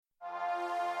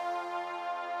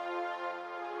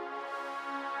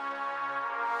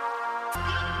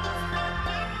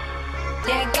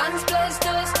Yeah, guns close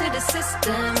doors to the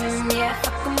system. Yeah,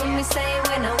 fuck 'em when we say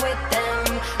we're not with them.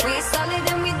 We're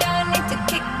solid and we don't need to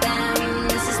kick them.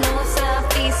 This is north,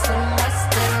 south, east and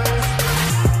western.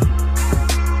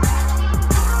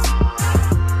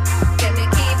 Can we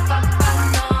keep up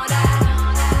on all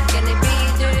that? Can it be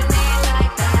doing it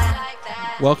like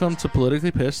that? Welcome to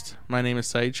Politically Pissed. My name is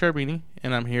Saeed Charbini,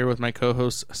 and I'm here with my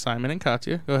co-hosts Simon and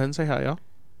Katya. Go ahead and say hi, y'all.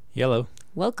 Yellow.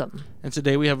 Welcome. And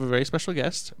today we have a very special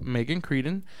guest, Megan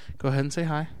Creeden. Go ahead and say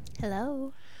hi.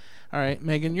 Hello. All right,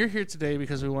 Megan, you're here today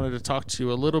because we wanted to talk to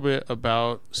you a little bit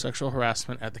about sexual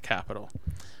harassment at the Capitol.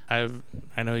 I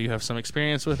know you have some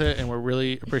experience with it, and we're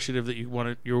really appreciative that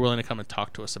you're willing to come and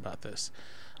talk to us about this.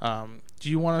 Do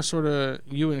you want to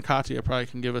you and Katya probably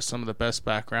can give us some of the best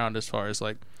background as far as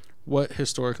like what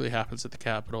historically happens at the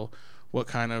Capitol, what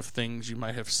kind of things you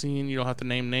might have seen. You don't have to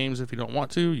name names if you don't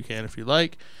want to. You can if you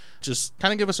like. Just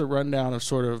kind of give us a rundown of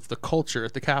sort of the culture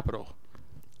at the Capitol.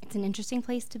 It's an interesting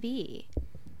place to be.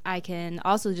 I can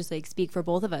also just like speak for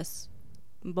both of us,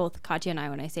 both Katya and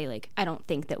I, when I say like I don't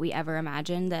think that we ever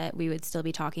imagined that we would still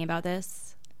be talking about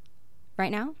this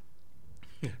right now.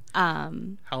 How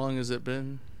long has it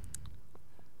been?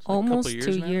 Almost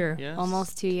 2 years. Yes.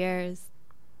 Almost 2 years.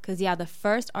 Because, the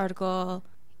first article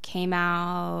came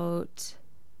out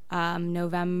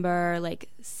November,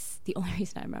 the only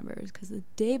reason I remember is because the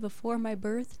day before my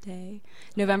birthday,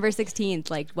 November 16th,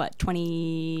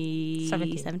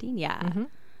 2017? Yeah. Mm-hmm.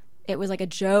 It was like a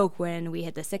joke when we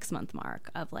hit the 6-month mark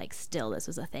of still this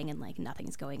was a thing and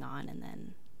nothing's going on. And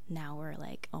then now we're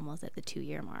almost at the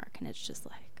 2-year mark and it's just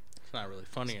it's not really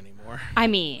funny anymore. I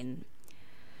mean.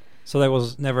 So there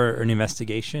was never an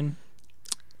investigation?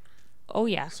 Oh,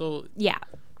 yeah. So yeah.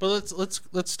 But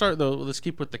let's start though. Let's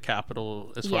keep with the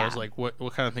Capitol as far as what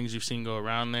kind of things you've seen go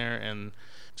around there and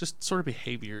just sort of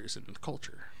behaviors and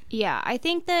culture. Yeah, I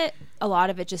think that a lot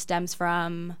of it just stems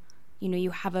from, you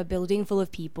have a building full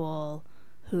of people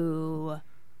who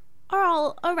are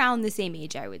all around the same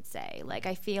age, I would say.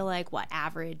 I feel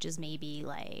average is maybe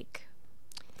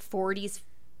 40s,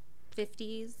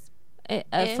 50s.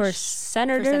 For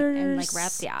senators and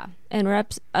reps, yeah, and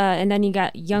reps, and then you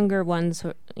got younger ones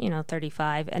who,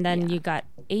 35, and then you got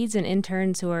aides and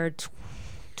interns who are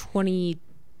 20.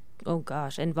 Oh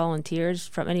gosh, and volunteers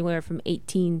from anywhere from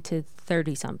 18 to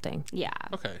 30 something. Yeah.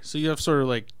 Okay, so you have sort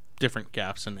of different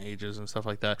gaps in ages and stuff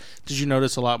like that. Did you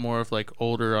notice a lot more of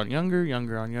older on younger,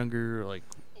 younger on younger?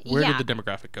 Where did the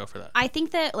demographic go for that? I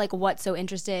think that what's so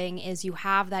interesting is you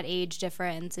have that age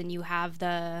difference, and you have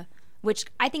which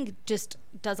I think just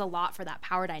does a lot for that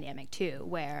power dynamic too,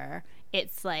 where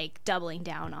it's doubling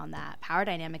down on that power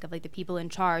dynamic of the people in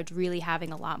charge really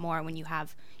having a lot more when you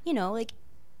have,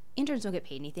 interns don't get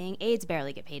paid anything, aides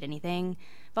barely get paid anything,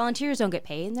 volunteers don't get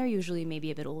paid, and they're usually maybe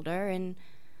a bit older. And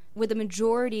with the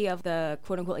majority of the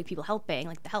quote unquote people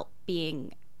helping, the help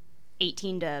being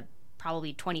 18 to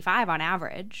probably 25 on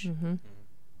average, mm-hmm.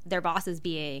 their bosses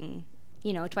being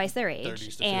twice their age.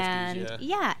 30s to and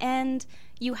 50s, and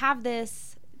you have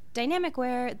this dynamic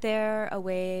where they're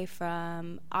away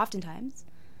from, oftentimes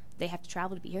they have to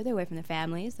travel to be here, they're away from their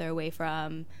families, they're away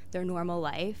from their normal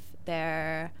life,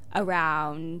 they're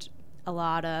around a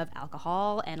lot of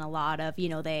alcohol and a lot of,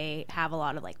 they have a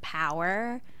lot of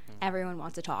power. Everyone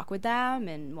wants to talk with them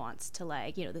and wants to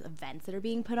the events that are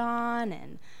being put on.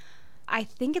 And I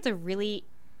think it's a really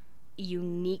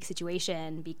unique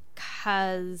situation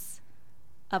because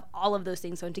of all of those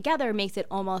things thrown together makes it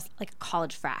almost like a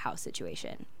college frat house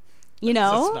situation. That's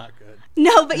not good.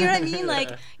 No, but you know what I mean?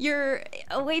 You're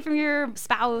away from your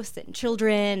spouse and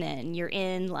children, and you're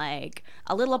in a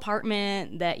little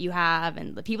apartment that you have,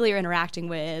 and the people you're interacting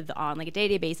with on a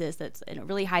day-to-day basis that's in a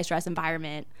really high-stress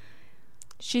environment.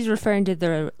 She's referring to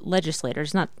the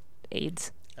legislators, not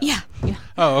aides. Yeah.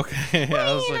 Oh, okay.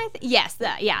 Yes,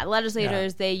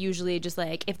 legislators, they usually just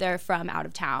if they're from out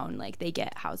of town, they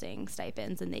get housing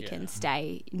stipends and they can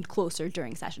stay closer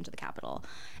during session to the Capitol.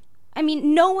 I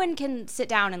mean, no one can sit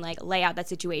down and lay out that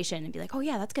situation and be oh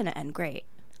yeah, that's going to end great.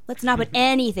 Let's not put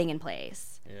anything in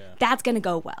place. Yeah. That's going to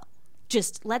go well.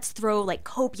 Just let's throw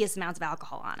copious amounts of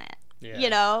alcohol on it. Yeah.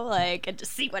 And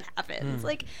just see what happens.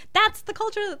 That's the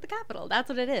culture of the Capitol. That's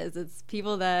what it is. It's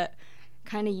people that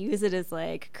kind of use it as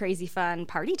crazy fun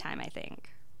party time, I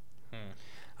think.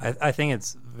 I think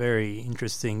it's very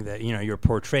interesting that you're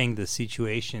portraying the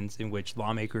situations in which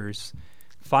lawmakers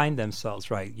find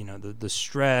themselves, right? The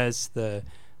stress, the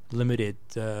limited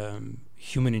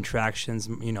human interactions,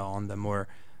 on the more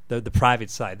the private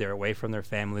side. They're away from their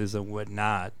families and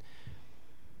whatnot.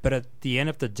 But at the end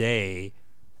of the day,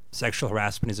 sexual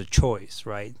harassment is a choice,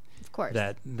 right? Of course.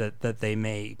 That they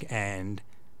make. And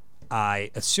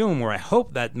I assume or I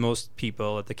hope that most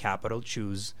people at the Capitol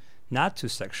choose not to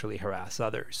sexually harass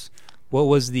others. What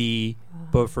was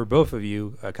for both of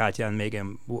you, Katya and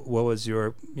Megan, what was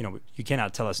your, you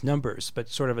cannot tell us numbers, but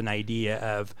sort of an idea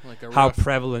of Like how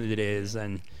prevalent it is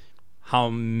and how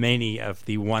many of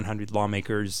the 100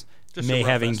 lawmakers may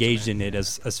have engaged in it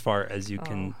as far as you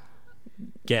can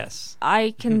guess?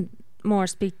 I can more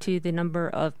speak to the number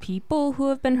of people who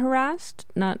have been harassed.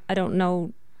 I don't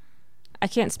know. I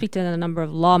can't speak to the number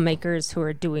of lawmakers who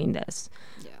are doing this.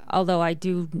 Although I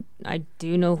do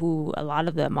know who a lot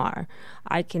of them are.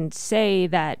 I can say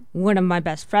that one of my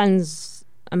best friends,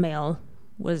 a male,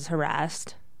 was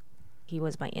harassed. He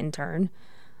was my intern.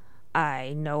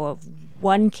 I know of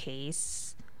one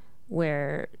case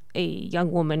where a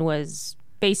young woman was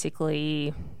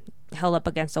basically held up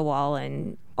against a wall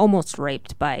and almost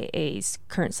raped by a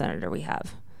current senator we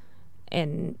have.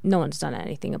 And no one's done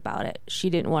anything about it. She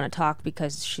didn't want to talk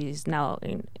because she's now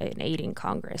in aiding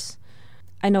Congress.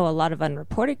 I know a lot of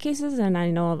unreported cases, and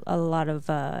I know a lot of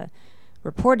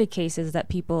reported cases that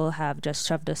people have just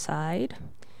shoved aside.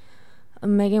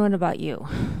 Megan, what about you?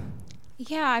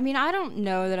 Yeah, I mean, I don't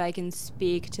know that I can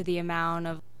speak to the amount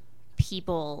of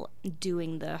people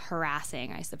doing the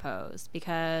harassing, I suppose,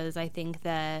 because I think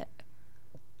that,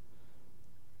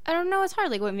 I don't know, it's hard.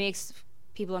 Like, what makes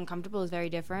people uncomfortable is very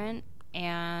different.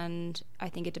 And I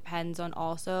think it depends on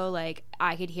also, like,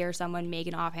 I could hear someone make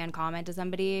an offhand comment to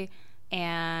somebody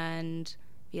and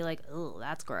be like, oh,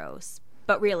 that's gross.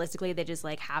 But realistically, they just,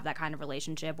 like, have that kind of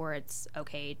relationship where it's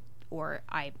okay, or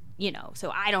so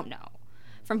I don't know.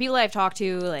 From people I've talked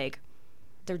to, like,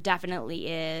 there definitely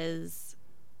is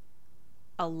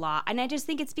a lot. And I just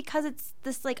think it's because it's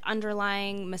this, like,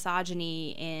 underlying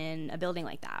misogyny in a building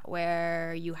like that,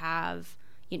 where you have,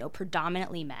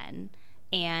 predominantly men,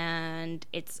 and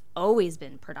it's always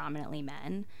been predominantly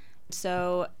men.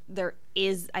 So there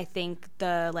is, I think,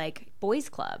 the, like, boys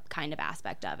club kind of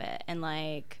aspect of it. And,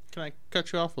 like... Can I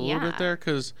cut you off a little bit there?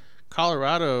 Because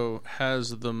Colorado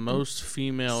has the most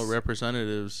female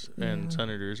representatives and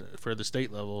senators for the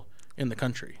state level in the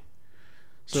country.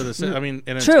 So, and it's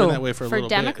been that way for a little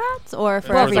bit. For Democrats or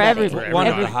for everybody? For one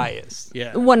of the highest.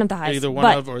 Yeah. One of the highest. Either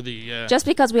one of or the... Just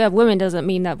because we have women doesn't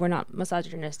mean that we're not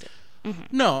misogynistic.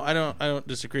 Mm-hmm. No, I don't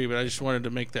disagree, but I just wanted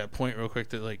to make that point real quick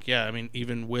that, like, yeah, I mean,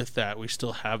 even with that, we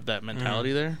still have that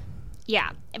mentality there. Yeah,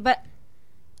 but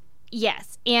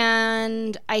yes,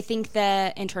 and I think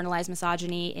that internalized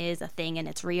misogyny is a thing and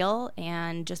it's real,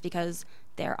 and just because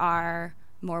there are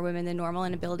more women than normal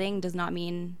in a building does not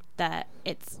mean that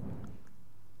it's,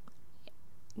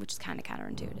 which is kind of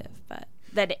counterintuitive, but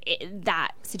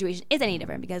that situation is any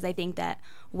different, because I think that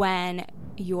when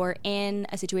you're in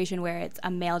a situation where it's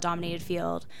a male-dominated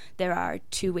field, there are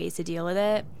two ways to deal with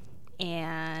it,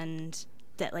 and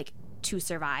that, like, to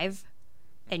survive,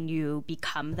 and you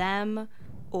become them,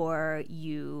 or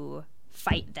you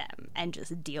fight them and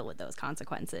just deal with those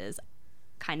consequences,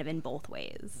 kind of in both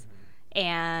ways.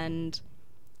 And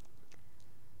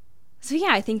so,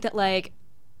 yeah, I think that, like,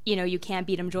 you can't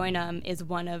beat them, join them is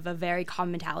one of a very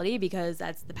common mentality, because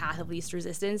that's the path of least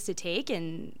resistance to take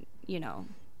in,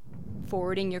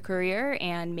 forwarding your career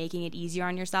and making it easier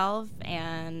on yourself.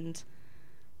 And,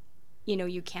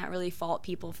 you can't really fault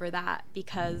people for that,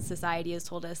 because society has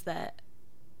told us that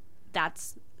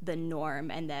that's the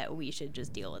norm and that we should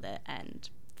just deal with it and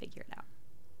figure it out.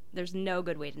 There's no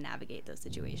good way to navigate those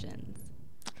situations.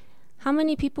 How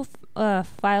many people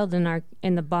filed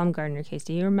in the Baumgartner case?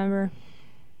 Do you remember?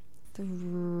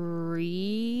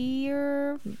 3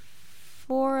 or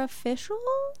 4 official?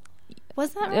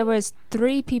 Was that right? There was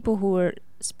 3 people who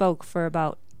spoke for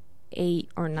about 8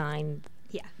 or 9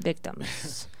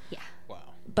 victims. Yeah. Wow.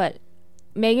 But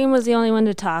Megan was the only one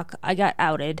to talk. I got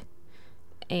outed,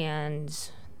 and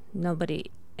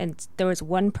there was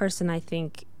one person, I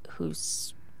think, who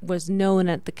was known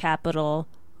at the Capitol,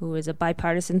 who was a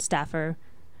bipartisan staffer,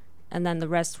 and then the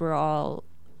rest were all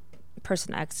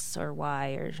person X or Y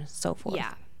or so forth.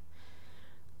 Yeah.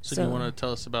 So do you want to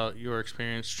tell us about your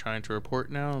experience trying to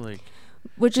report now?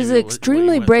 Which is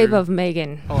extremely brave of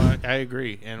Megan. Oh, I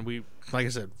agree. And we, like I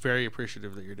said, very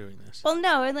appreciative that you're doing this. Well,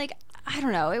 no, and, like, I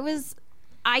don't know.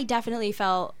 I definitely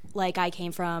felt like I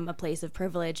came from a place of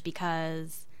privilege,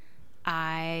 because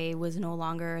I was no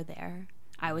longer there.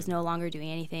 I was no longer doing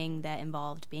anything that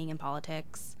involved being in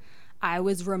politics. I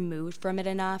was removed from it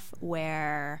enough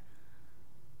where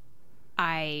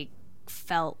I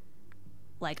felt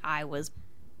like I was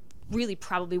really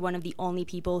probably one of the only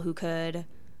people who could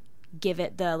give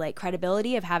it the, like,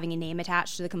 credibility of having a name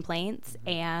attached to the complaints,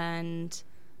 and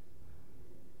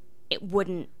it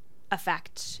wouldn't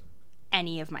affect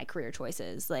any of my career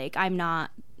choices. Like, I'm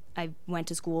not I went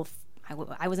to school.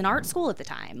 I was in art school at the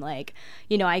time. Like,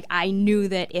 you know, I knew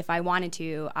that if I wanted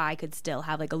to, I could still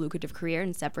have like a lucrative career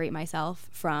and separate myself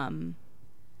from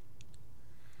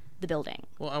the building.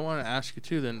 Well, I want to ask you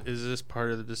too. Then, is this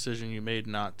part of the decision you made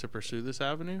not to pursue this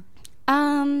avenue?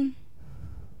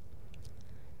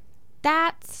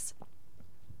 That's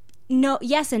no,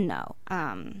 yes and no.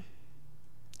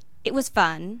 It was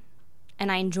fun,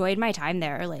 and I enjoyed my time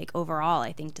there. Like overall,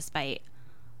 I think despite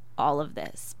all of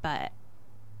this, but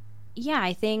yeah,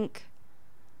 I think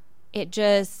it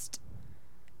definitely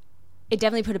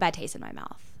put a bad taste in my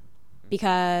mouth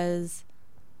because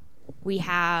we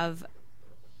have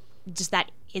just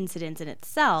that incident in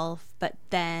itself, but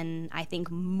then I think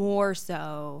more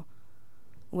so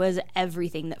was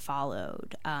everything that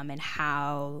followed, and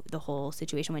how the whole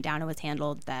situation went down and was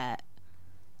handled that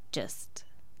just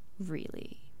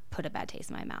really put a bad taste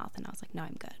in my mouth. And I was like, no,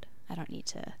 I'm good. I don't need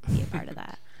to be a part of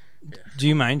that. Do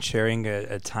you mind sharing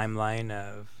a timeline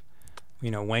of,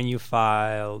 you know, when you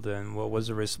filed and what was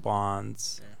the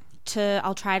response?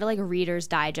 I'll try to like a Reader's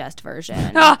Digest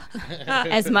version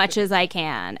as much as I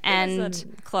can. And And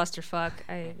clusterfuck.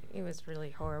 It was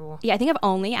really horrible. yeah, I think I've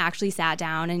only actually sat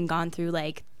down and gone through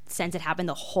like, since it happened,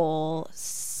 the whole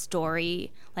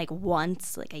story like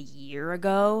once, like a year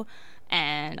ago.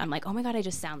 And I'm like, oh my God, I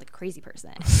just sound like a crazy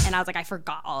person. And I was like, I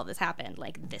forgot all of this happened.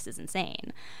 Like, this is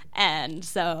insane. And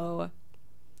so,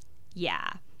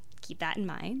 yeah, keep that in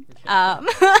mind.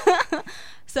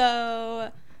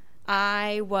 So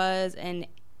I was an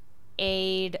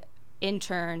aide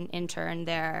intern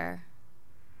there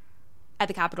at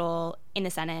the Capitol in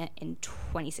the Senate in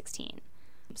 2016.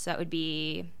 So it would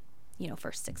be, you know,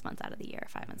 first 6 months out of the year,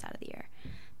 5 months out of the year.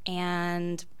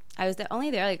 And I was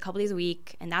only there like a couple days a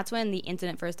week, and that's when the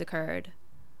incident first occurred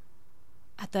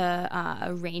at the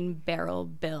rain barrel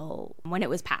bill when it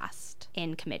was passed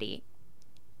in committee.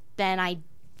 Then I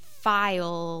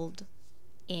filed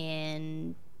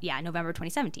in, November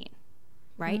 2017,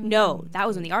 right? Mm-hmm. No, that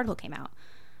was when the article came out.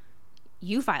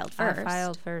 You filed first. I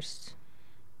filed first.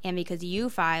 And because you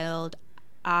filed,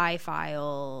 I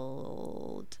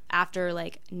filed after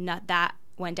like that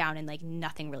went down and like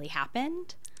nothing really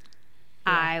happened.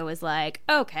 Yeah. I was like,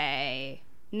 okay,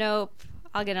 nope,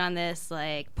 I'll get on this,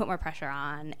 like put more pressure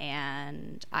on.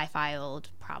 And I filed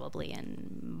probably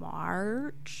in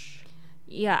March.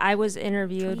 Yeah, I was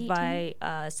interviewed by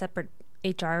a separate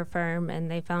HR firm and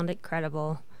they found it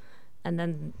credible. And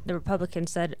then the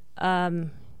Republicans said,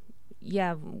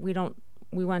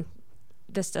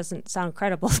 this doesn't sound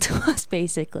credible to us,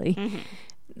 basically.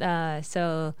 Mm-hmm.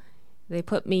 So they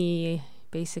put me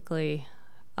basically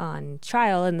on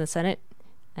trial in the Senate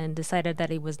and decided that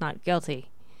he was not guilty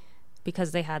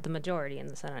because they had the majority in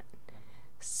the Senate.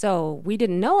 So we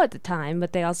didn't know at the time,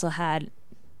 but they also had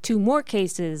 2 more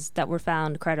cases that were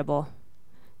found credible.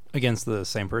 Against the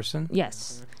same person?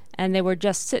 Yes. And they were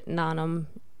just sitting on them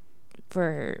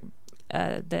for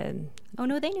the... Oh,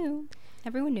 no, they knew.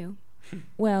 Everyone knew.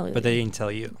 Well, but they didn't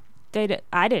tell you.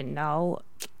 I didn't know.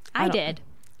 I did.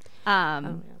 Go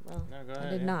ahead, I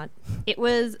did not. It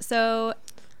was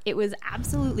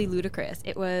absolutely ludicrous.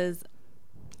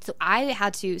 So I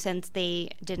had to, since they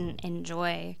didn't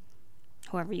enjoy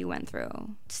whoever you went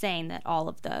through, saying that all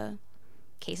of the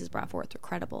cases brought forth were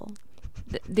credible.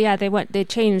 They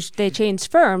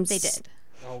changed firms. They did.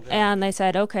 And they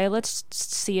said, okay, let's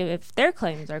see if their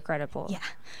claims are credible. Yeah.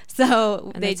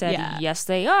 So they said, yes,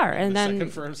 they are. And then the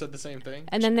second firm said the same thing.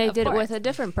 And then they did it with a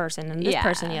different person. And this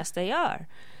person, yes, they are.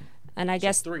 And I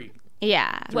guess 3.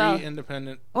 Yeah. 3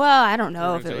 independent. Well, I don't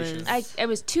know if it was. It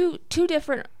was two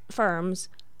different firms,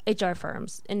 HR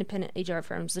firms, independent HR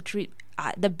firms.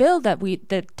 The bill that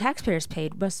the taxpayers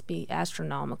paid must be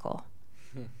astronomical.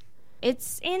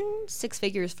 It's in 6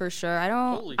 figures for sure.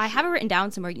 I have it written down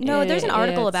somewhere. No, there's an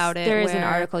article about it. There is an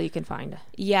article you can find.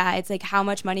 Yeah, it's like how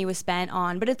much money was spent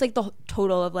on, but it's like the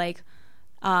total of like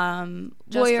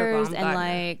lawyers and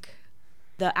like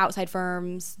the outside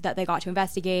firms that they got to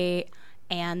investigate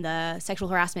and the sexual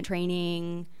harassment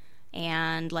training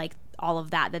and like all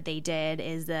of that they did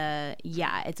is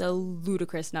it's a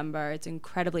ludicrous number. It's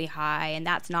incredibly high, and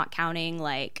that's not counting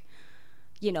like,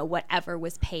 you know, whatever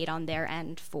was paid on their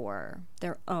end for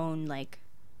their own like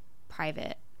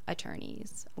private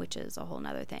attorneys, which is a whole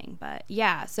nother thing. But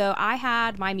yeah, so I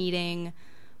had my meeting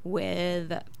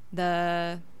with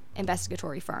the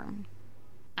investigatory firm.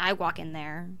 I walk in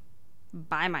there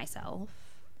by myself.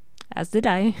 As did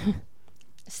I.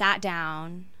 Sat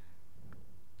down,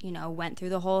 you know, went through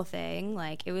the whole thing.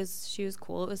 Like she was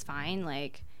cool. It was fine.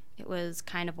 Like It was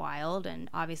kind of wild, and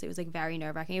obviously it was like very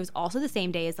nerve-wracking. It was also the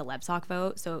same day as the Lebsock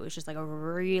vote, so it was just like a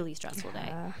really stressful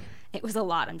day. It was a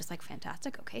lot. I'm just like,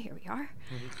 fantastic. Okay, here we are.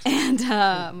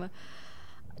 And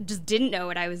just didn't know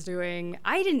what I was doing.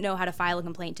 I didn't know how to file a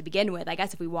complaint to begin with. I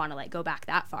guess if we want to like go back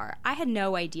that far, I had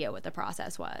no idea what the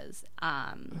process was.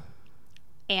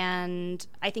 And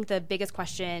I think the biggest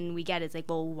question we get is like,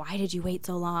 well, why did you wait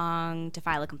so long to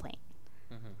file a complaint?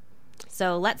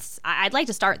 So I'd like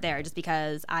to start there just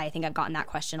because I think I've gotten that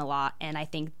question a lot. And I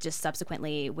think just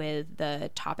subsequently with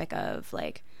the topic of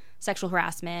like sexual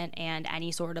harassment and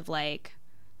any sort of like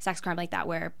sex crime like that,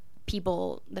 where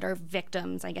people that are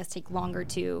victims, I guess, take longer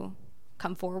to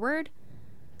come forward.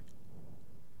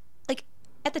 Like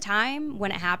at the time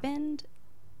when it happened,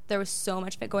 there was so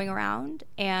much of it going around,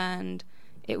 and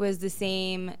it was the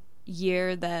same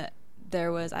year that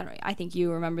there was, I think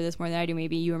you remember this more than I do.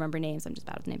 Maybe you remember names. I'm just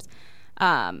bad with names.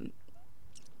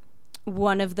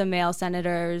 One of the male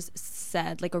senators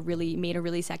said made a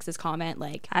really sexist comment.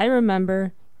 Like, I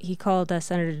remember he called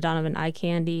Senator Donovan eye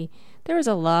candy. There was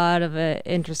a lot of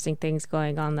interesting things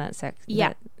going on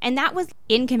and that was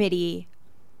in committee,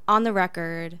 on the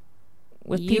record.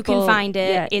 With you people, can find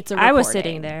it. Yeah, it's a recording, I was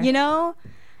sitting there, you know.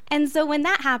 And so when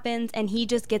that happens, and he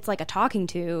just gets like a talking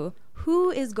to,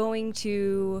 who is going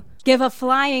to give a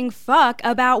flying fuck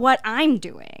about what I'm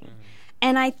doing?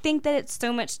 And I think that it's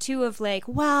so much too of like,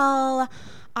 well,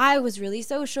 I was really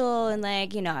social, and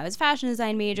like, you know, I was fashion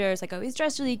design major, so like I always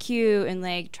dressed really cute and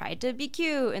like tried to be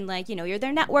cute, and like, you know, you're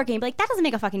there networking, but like that doesn't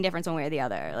make a fucking difference one way or the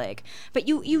other. Like, but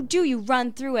you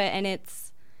run through it,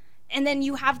 and then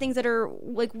you have things that are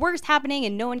like worse happening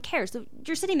and no one cares. So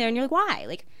you're sitting there and you're like, why?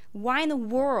 Like, why in the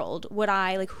world would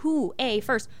I, like, who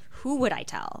would I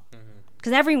tell?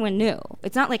 Because everyone knew.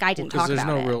 It's not like I didn't talk about it. Because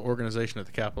there's no real organization at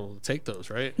the Capitol to take those,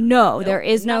 right? No, there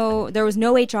was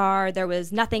no HR. There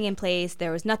was nothing in place.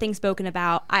 There was nothing spoken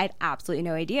about. I had absolutely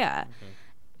no idea.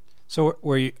 So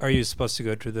are you supposed to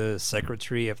go to the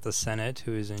Secretary of the Senate,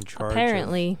 who is in charge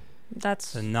Apparently, of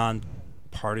that's the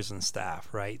non-partisan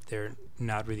staff, right? They're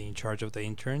not really in charge of the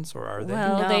interns, or are they?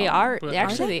 Well, No. they are. But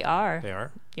Actually, they are. They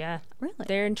are? Yeah. Really?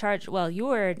 They're in charge. Well, you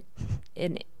were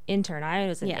an intern. I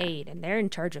was an Yeah. aide, and they're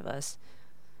in charge of us.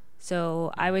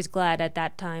 So I was glad at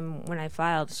that time when I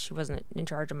filed, she wasn't in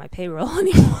charge of my payroll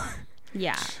anymore.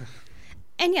 Yeah.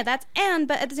 And yeah, but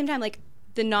at the same time, like,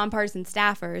 the nonpartisan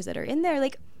staffers that are in there,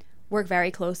 like, work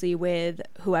very closely with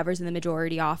whoever's in the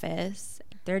majority office.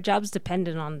 Their job's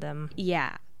dependent on them.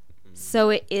 Yeah. So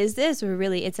it's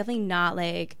definitely not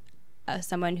like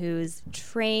someone who's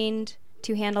trained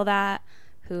to handle that,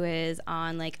 who is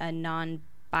on like a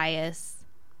non-bias.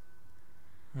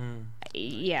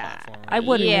 Yeah. I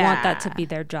wouldn't want that to be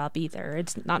their job either.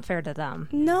 It's not fair to them.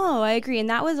 No, I agree. And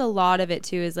that was a lot of it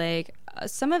too, is like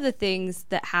some of the things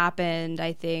that happened,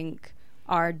 I think,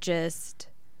 are just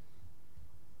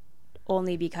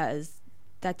only because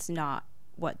that's not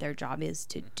what their job is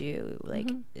to do.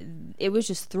 Like, it was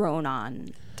just thrown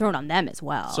on them as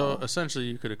well. So essentially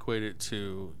you could equate it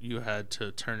to you had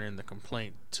to turn in the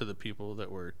complaint to the people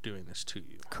that were doing this to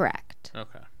you. Correct.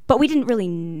 Okay. But we didn't really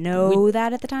know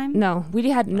that at the time. No, we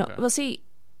had no. Okay. Well, see,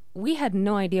 we had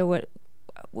no idea what.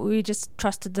 We just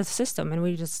trusted the system, and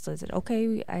we just said,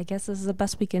 "Okay, I guess this is the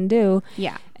best we can do."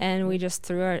 Yeah. And we just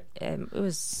threw it. It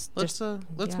was. Let's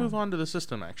move on to the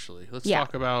system. Actually, let's Yeah.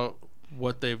 talk about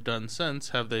what they've done since.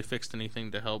 Have they fixed anything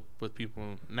to help with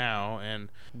people now, and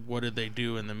what did they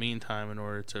do in the meantime in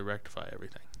order to rectify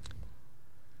everything?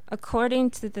 According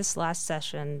to this last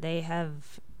session, they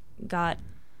have got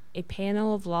a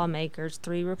panel of lawmakers,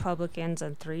 3 Republicans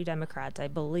and 3 Democrats, I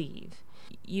believe.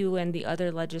 You and the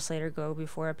other legislator go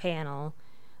before a panel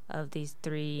of these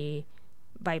 3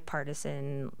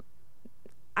 bipartisan.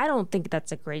 I don't think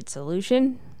that's a great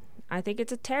solution. I think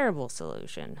it's a terrible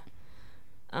solution.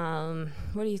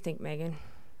 What do you think, Megan?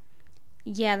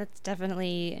 Yeah, that's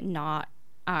definitely not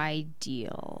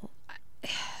ideal.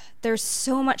 There's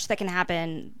so much that can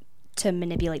happen to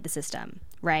manipulate the system,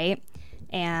 right?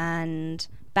 And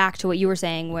back to what you were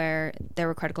saying, where there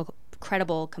were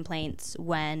credible complaints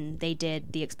when they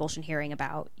did the expulsion hearing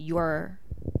about your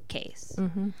case.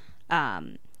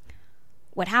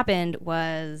 What happened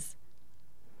was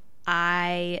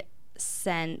I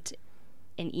sent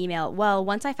an email. Well,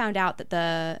 once I found out that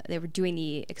they were doing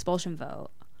the expulsion vote,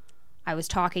 I was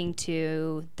talking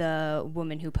to the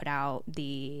woman who put out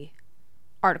the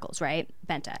articles, right?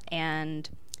 Benta. And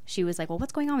she was like, well,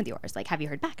 what's going on with yours? Like, have you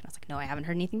heard back? And I was like, no, I haven't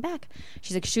heard anything back.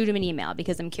 She's like, shoot him an email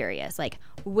because I'm curious. Like,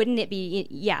 wouldn't it be,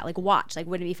 like, watch. Like,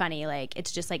 wouldn't it be funny? Like,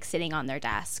 it's just, like, sitting on their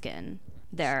desk. And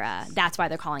that's why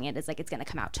they're calling it. It's like it's going to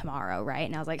come out tomorrow, right?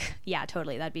 And I was like, yeah,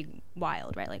 totally. That'd be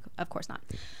wild, right? Like, of course not.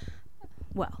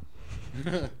 Well,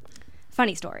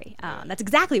 funny story. That's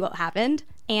exactly what happened.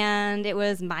 And it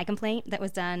was my complaint that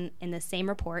was done in the same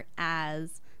report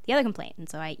as the other complaint. And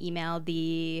so I emailed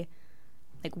the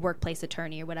like workplace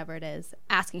attorney or whatever it is,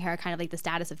 asking her kind of like the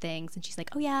status of things. And she's like,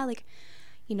 oh yeah, like,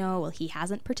 well, he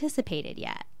hasn't participated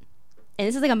yet. And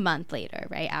this is like a month later,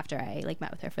 right after I like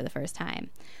met with her for the first time.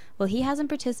 Well, he hasn't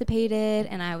participated,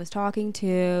 and I was talking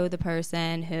to the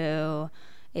person who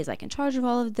is like in charge of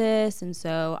all of this. And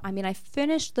so, I mean, I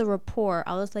finished the report.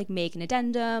 I'll just like make an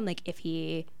addendum, like if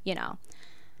he,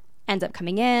 ends up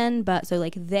coming in. But so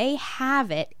like they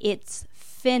have it, it's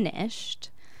finished,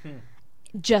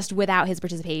 just without his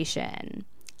participation.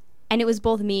 And it was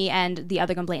both me and the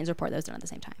other complainant's report that was done at the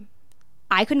same time.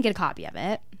 I couldn't get a copy of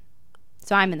it,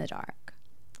 so I'm in the dark.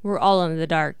 We're all in the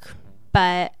dark.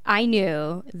 But I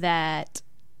knew that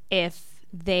if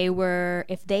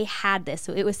they had this,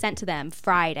 so it was sent to them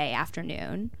Friday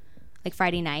afternoon, like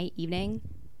Friday night, evening,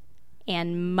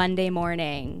 and Monday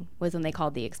morning was when they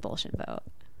called the expulsion vote.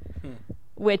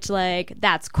 Which, like,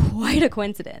 that's quite a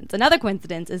coincidence. Another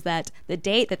coincidence is that the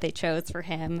date that they chose for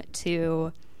him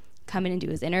to come in and do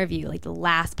his interview, like the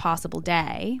last possible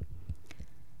day,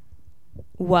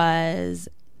 was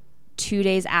 2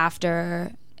 days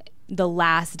after the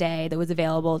last day that was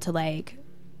available to like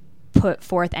put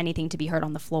forth anything to be heard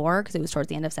on the floor, because it was towards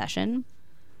the end of session,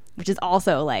 which is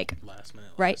also like Last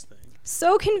minute, right, thing.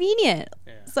 So convenient.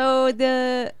 Yeah. So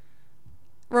the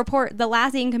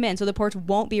last thing can come in, so the reports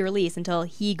won't be released until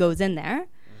he goes in there,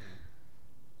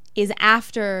 is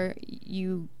after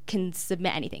you can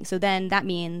submit anything. So then that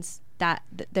means that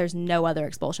there's no other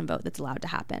expulsion vote that's allowed to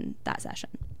happen that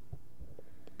session,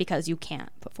 because you can't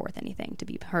put forth anything to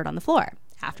be heard on the floor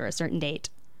after a certain date.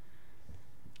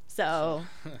 So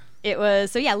it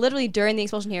was, literally during the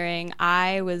expulsion hearing,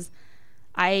 I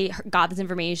got this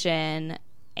information,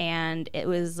 and it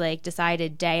was like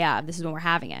decided day of, this is when we're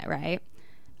having it, right?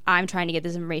 I'm trying to get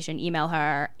this information, email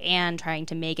her, and trying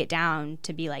to make it down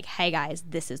to be like, hey guys,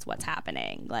 this is what's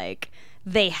happening. Like,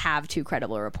 they have 2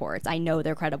 credible reports. I know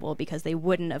they're credible because they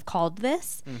wouldn't have called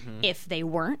this if they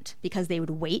weren't, because they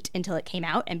would wait until it came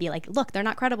out and be like, look, they're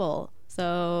not credible,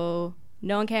 so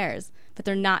no one cares. But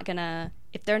they're not gonna,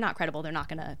 if they're not credible, they're not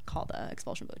gonna call the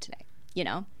expulsion vote today,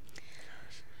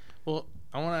 Well,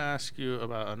 I want to ask you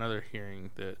about another hearing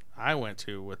that I went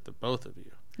to with the both of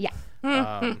you.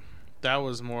 Yeah. That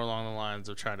was more along the lines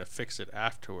of trying to fix it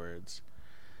afterwards.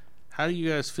 How do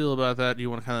you guys feel about that? Do you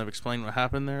want to kind of explain what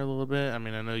happened there a little bit? I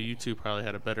mean, I know you two probably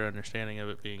had a better understanding of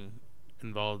it being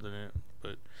involved in it,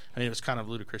 but I mean, it was kind of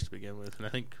ludicrous to begin with. And I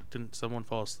think, didn't someone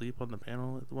fall asleep on the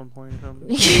panel at one point or something?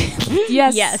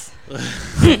 Yes.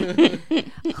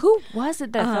 Who was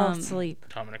it that fell asleep?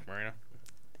 Dominic Marino.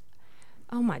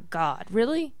 Oh my God!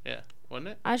 Really? Yeah, wasn't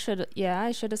it? I should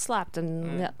have slapped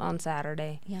him on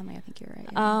Saturday. Yeah, I think you're right.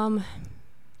 Yeah.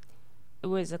 It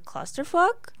was a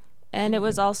clusterfuck, and it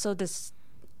was also this.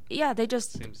 Yeah, they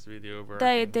just seems to be the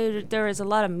overarching. There was a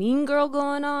lot of mean girl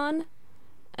going on,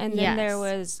 and then there Yes.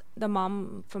 was the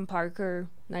mom from Parker,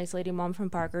 nice lady mom from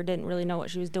Parker, didn't really know what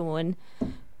she was doing,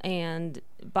 and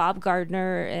Bob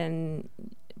Gardner and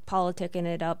politicking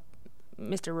it up,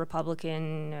 Mr.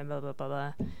 Republican, blah blah blah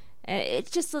blah. And it's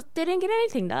just they didn't get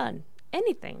anything done.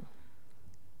 Anything.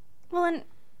 Well, and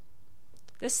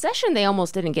this session, they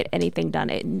almost didn't get anything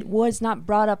done. It was not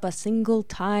brought up a single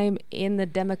time in the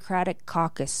Democratic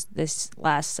caucus this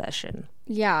last session.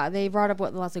 yeah, they brought up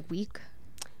the last week.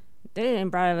 They didn't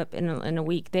brought it up in a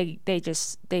week. They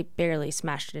barely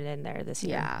smashed it in there this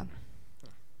year. Yeah.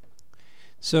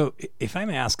 So if I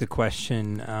may ask a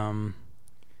question,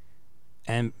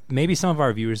 and maybe some of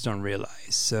our viewers don't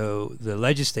realize, so the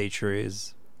legislature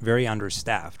is very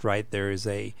understaffed, right? There is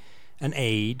an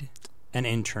aide and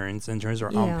interns. Interns are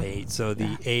unpaid, so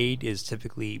the aide is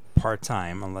typically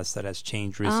part-time, unless that has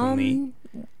changed recently.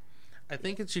 I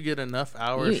think it should get enough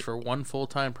hours for one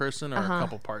full-time person or a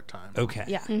couple part-time. Okay.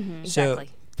 Yeah, So, exactly.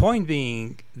 point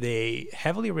being, they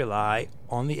heavily rely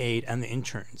on the aide and the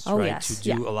interns, Oh, right, yes.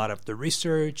 to do a lot of the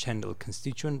research, handle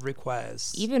constituent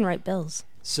requests. Even write bills.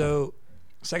 So,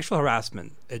 sexual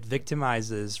harassment, it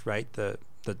victimizes, right, the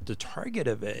target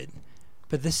of it,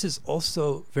 but this is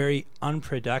also very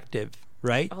unproductive,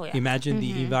 right? Oh, yeah. Imagine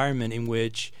the environment in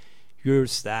which your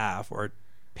staff are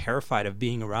terrified of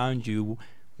being around you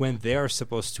when they're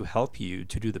supposed to help you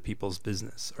to do the people's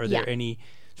business. Are there any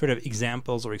sort of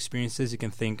examples or experiences you can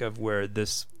think of where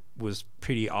this was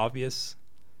pretty obvious?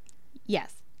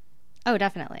 Yes. Oh,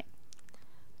 definitely.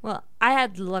 Well, I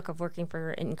had the luck of working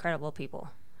for incredible people.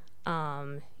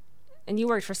 And you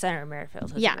worked for Senator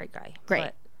Merrifield, who's Yeah. a great guy.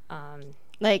 Great. But,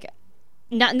 Like,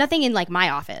 nothing in like my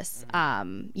office.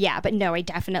 Yeah, but no, I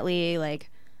definitely like.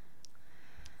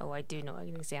 oh, I do know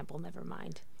an example. Never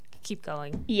mind. Keep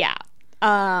going. Yeah.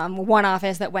 One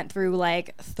office that went through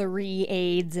like 3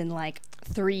 aides in like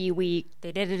 3 weeks.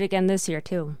 They did it again this year,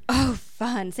 too. Oh,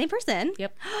 fun. Same person.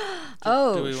 Yep.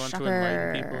 Oh, Do we want to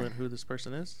enlighten people shocker. in who this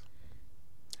person is?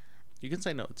 You can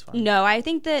say no, it's fine. No, I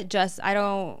think that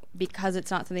because it's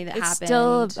not something that It's happened.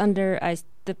 still under,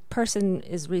 the person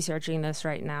is researching this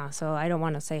right now, so I don't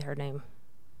want to say her name.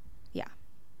 Yeah.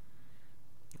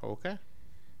 Okay.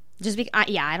 Just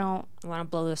yeah, I don't. I want to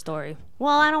blow the story.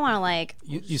 Well, I don't want to like.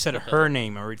 You said her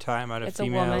name. Are we talking about a It's a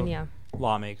female woman, yeah.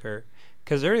 lawmaker?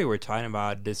 Because earlier we were talking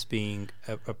about this being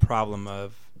a problem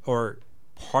of, or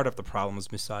part of the problem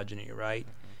is misogyny, right?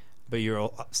 But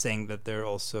you're saying that there are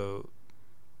also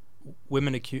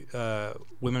women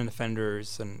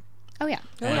offenders and Oh yeah.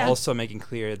 and yeah. also making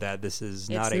clear that this is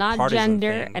not It's a not partisan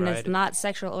gender, thing, and right? it's not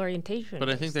sexual orientation. But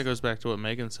I think that goes back to what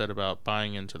Megan said about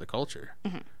buying into the culture,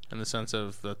 Mm-hmm. in the sense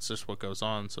of that's just what goes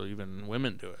on. So even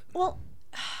women do it. Well,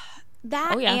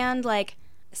 that Oh, yeah. and like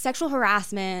sexual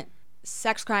harassment,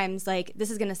 sex crimes. Like this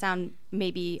is gonna sound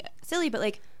maybe silly, but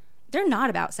like they're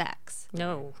not about sex.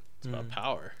 No. It's about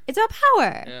power. It's about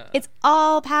power. Yeah. It's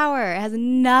all power. It has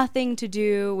nothing to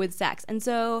do with sex. And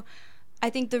so I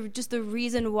think the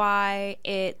reason why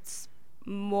it's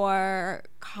more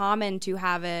common to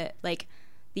have it like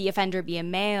the offender be a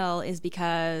male is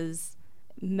because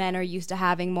men are used to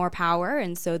having more power,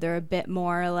 and so they're a bit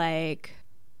more like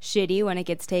shitty when it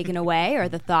gets taken away, or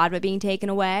the thought of it being taken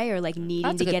away, or like needing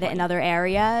That's a to good get it in point. other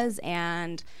areas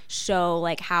and show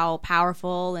like how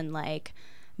powerful and like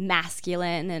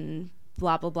masculine and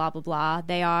blah blah blah blah blah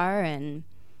they are. And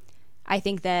I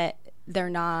think that they're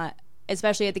not,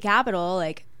 especially at the Capitol,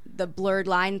 like the blurred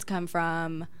lines come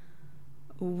from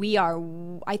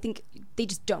I think they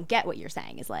just don't get what you're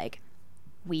saying is like,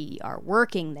 we are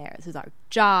working there, this is our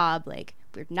job, like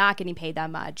we're not getting paid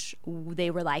that much. They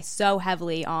rely so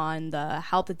heavily on the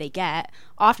help that they get,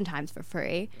 oftentimes for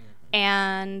free,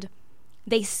 and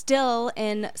they still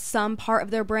in some part of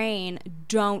their brain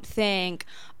don't think,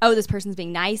 oh, this person's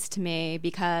being nice to me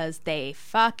because they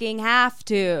fucking have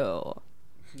to.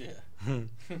 Yeah.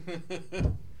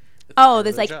 Oh,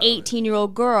 this like job.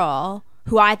 18-year-old girl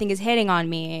who I think is hitting on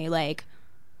me, like,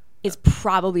 is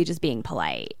probably just being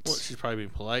polite. Well, she's probably being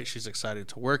polite. She's excited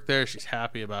to work there. She's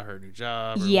happy about her new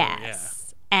job. Or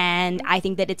Yes. And I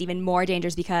think that it's even more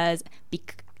dangerous because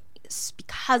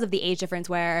of the age difference,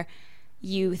 where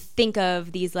you think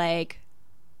of these like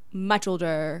much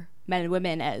older men and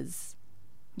women as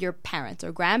your parents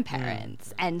or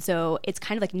grandparents. And so it's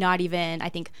kind of like not even, I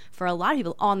think, for a lot of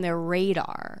people on their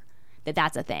radar that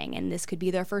that's a thing. And this could be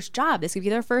their first job. This could be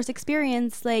their first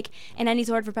experience like in any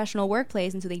sort of professional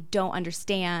workplace. And so they don't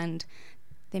understand,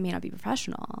 they may not be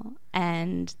professional,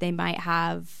 and they might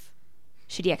have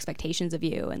shitty expectations of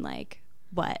you and like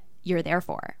what you're there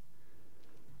for.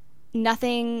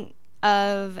 Nothing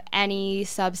of any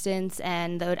substance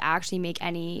and that would actually make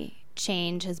any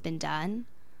change has been done.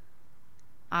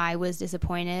 I was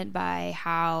disappointed by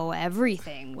how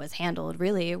everything was handled,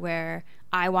 really, where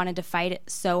I wanted to fight it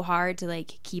so hard to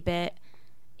like keep it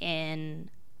in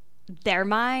their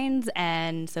minds.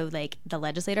 And so like the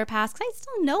legislator passed, 'cause I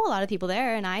still know a lot of people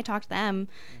there, and I talked to them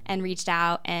and reached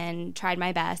out and tried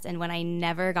my best. And when I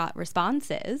never got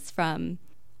responses from,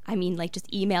 I mean, like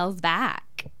just emails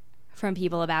back from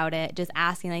people about it, just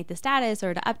asking like the status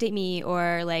or to update me,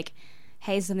 or like,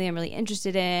 hey, this is something I'm really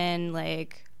interested in,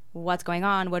 like what's going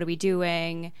on, what are we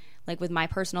doing, like with my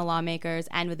personal lawmakers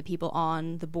and with the people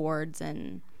on the boards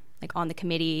and like on the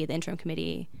committee, the interim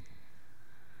committee.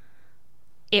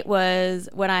 It was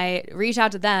when I reached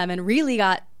out to them and really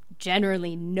got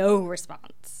generally no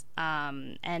response,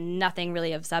 and nothing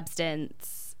really of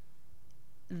substance,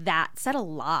 that said a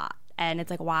lot. And it's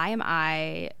like, why am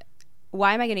I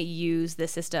going to use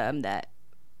this system that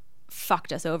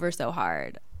fucked us over so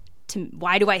hard?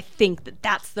 Why do I think that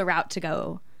that's the route to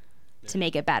go to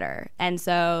make it better? And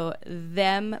so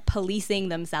them policing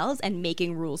themselves and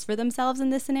making rules for themselves in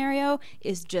this scenario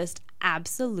is just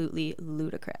absolutely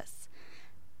ludicrous.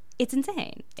 It's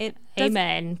insane.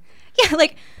 Amen. Yeah,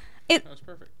 like it. That's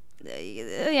perfect.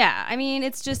 Yeah, I mean,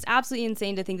 it's just absolutely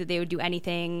insane to think that they would do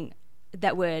anything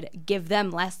that would give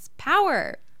them less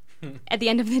power at the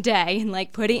end of the day, and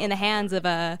like put it in the hands of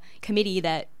a committee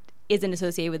that isn't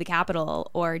associated with the Capitol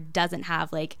or doesn't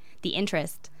have like the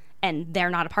interest, and they're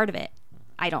not a part of it.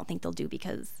 I don't think they'll do,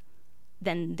 because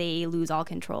then they lose all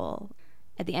control.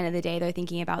 At the end of the day, they're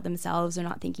thinking about themselves. They're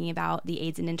not thinking about the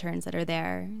aides and interns that are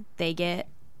there. They get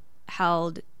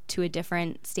held to a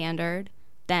different standard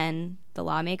than the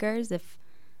lawmakers. If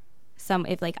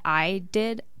like I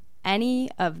did any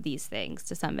of these things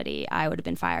to somebody, I would have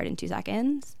been fired in 2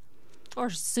 seconds. Or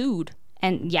sued.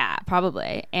 And yeah,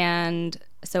 probably. And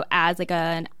so as like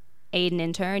an aide and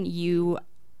intern,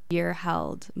 you're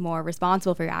held more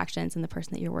responsible for your actions than the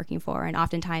person that you're working for. And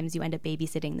oftentimes you end up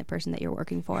babysitting the person that you're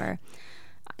working for.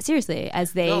 Seriously,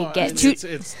 as they get too...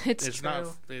 It's not...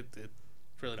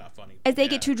 It's really not funny. As they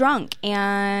get too drunk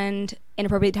and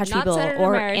inappropriately touch Not people. Senator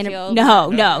Or Merrifield. No,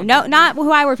 not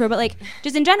who I work for, but like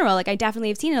just in general. Like I definitely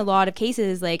have seen in a lot of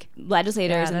cases like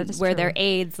legislators Yeah, that is where true. their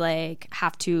aides like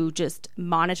have to just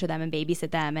monitor them and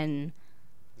babysit them. And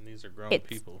these are grown It's-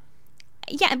 people.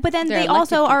 yeah, but then They're they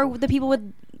elected also are people. the people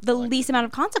with the least amount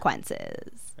of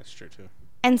consequences. That's true too.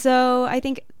 And so I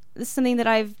think this is something that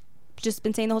I've just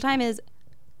been saying the whole time is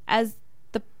as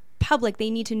the public, they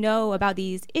need to know about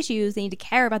these issues. They need to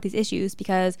care about these issues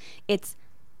because it's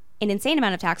an insane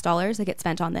amount of tax dollars that get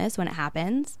spent on this when it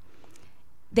happens.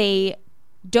 They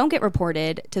don't get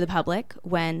reported to the public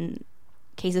when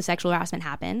cases of sexual harassment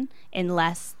happen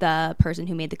unless the person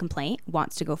who made the complaint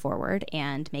wants to go forward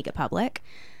and make it public.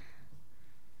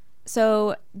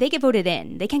 So they get voted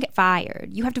in. They can't get fired.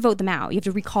 You have to vote them out. You have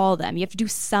to recall them. You have to do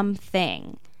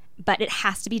something. But it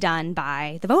has to be done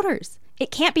by the voters. It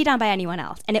can't be done by anyone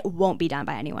else. And it won't be done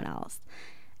by anyone else.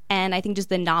 And I think just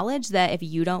the knowledge that if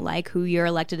you don't like who your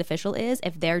elected official is,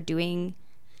 if they're doing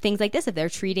things like this, if they're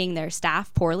treating their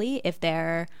staff poorly, if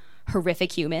they're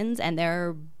horrific humans and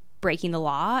they're breaking the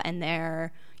law and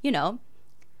they're,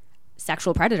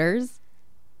 sexual predators,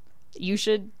 you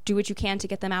should do what you can to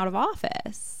get them out of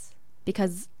office.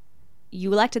 Because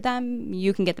you elected them,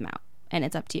 you can get them out, and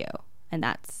it's up to you. And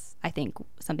that's, I think,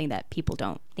 something that people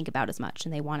don't think about as much,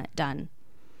 and they want it done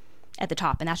at the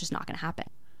top, and that's just not going to happen.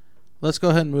 Let's go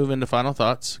ahead and move into final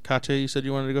thoughts. Katya, you said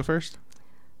you wanted to go first?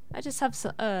 I just have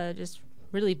just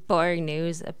really boring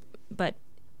news, but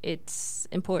it's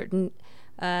important.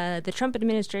 The Trump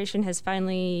administration has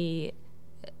finally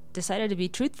decided to be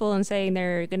truthful in saying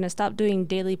they're going to stop doing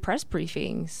daily press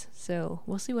briefings. So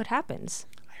we'll see what happens.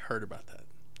 I heard about that.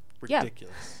 Yeah.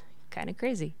 Ridiculous. Kind of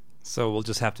crazy. So we'll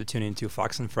just have to tune into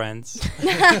Fox and Friends.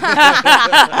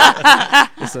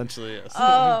 Essentially, yes.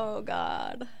 Oh,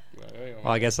 God.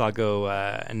 Well, I guess I'll go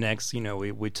next.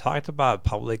 We talked about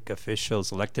public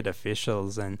officials, elected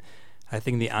officials, and I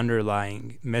think the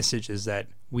underlying message is that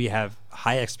we have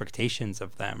high expectations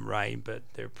of them, right? But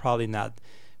they're probably not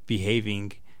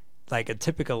behaving like a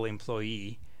typical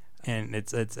employee, and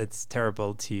it's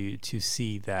terrible to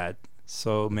see that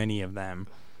so many of them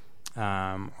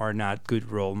are not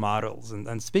good role models.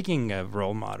 And speaking of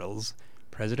role models,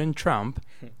 President Trump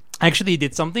actually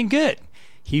did something good.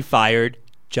 He fired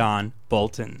John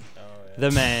Bolton,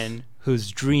 the man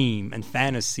whose dream and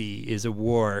fantasy is a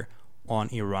war on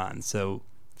Iran. So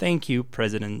thank you,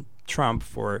 President Trump,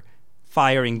 for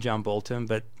firing John Bolton,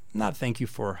 but not thank you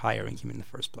for hiring him in the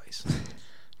first place.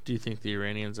 Do you think the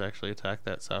Iranians actually attacked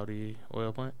that Saudi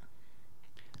oil plant?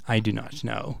 I do not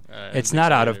know. It's think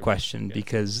not so out of either. question Yeah.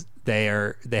 because they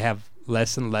have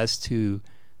less and less to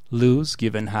lose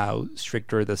given how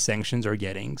stricter the sanctions are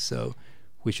getting. So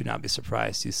we should not be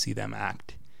surprised to see them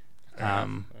act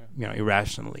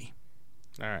irrationally.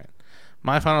 All right.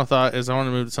 My final thought is I want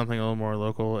to move to something a little more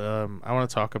local. I want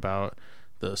to talk about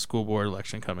the school board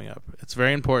election coming up. It's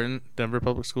very important. Denver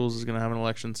Public Schools is going to have an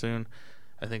election soon.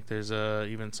 I think there's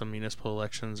even some municipal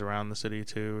elections around the city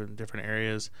too in different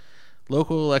areas.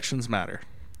 Local elections matter.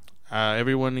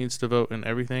 Everyone needs to vote in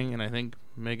everything, and I think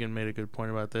Megan made a good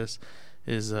point about this,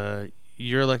 is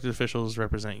your elected officials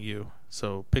represent you.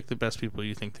 So pick the best people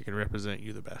you think that can represent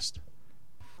you the best.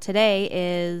 Today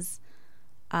is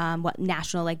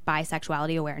National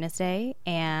Bisexuality Awareness Day,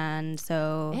 and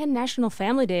so And National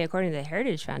Family Day, according to the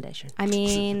Heritage Foundation. I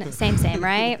mean, same,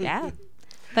 right? Yeah.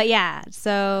 But yeah,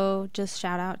 so just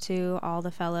shout out to all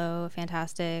the fellow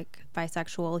fantastic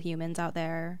bisexual humans out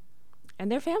there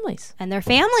And their families. and their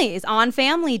families on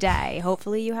Family Day.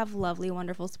 Hopefully you have lovely,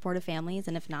 wonderful, supportive families,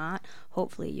 and if not,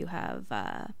 hopefully you have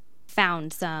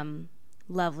found some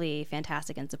lovely,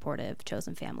 fantastic, and supportive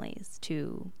chosen families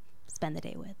to spend the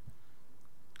day with.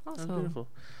 That's Awesome. beautiful.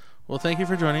 Well, thank you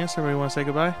for joining us. Everybody want to say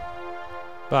goodbye?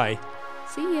 Bye.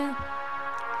 See ya.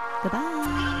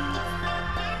 Goodbye.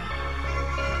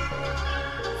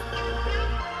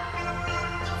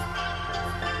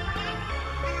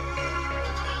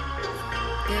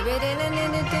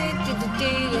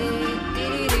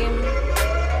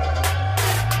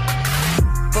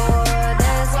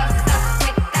 Borders, what's up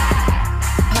with that?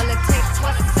 Politics,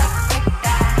 what's up with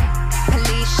that?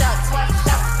 Police shots, what's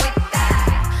up with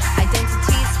that?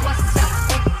 Identities, what's up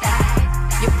with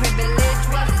that? Your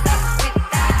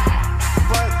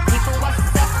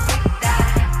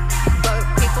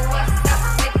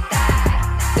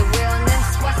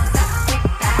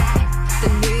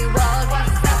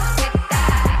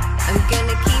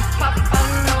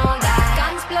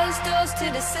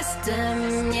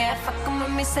fuck 'em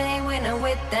when we say we're not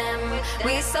with them.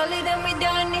 We solid and we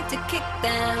don't need to kick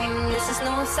them. This is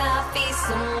no south, east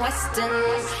and western.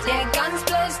 Yeah, guns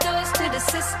close doors to the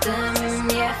system.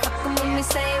 Yeah, fuck 'em when we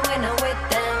say we're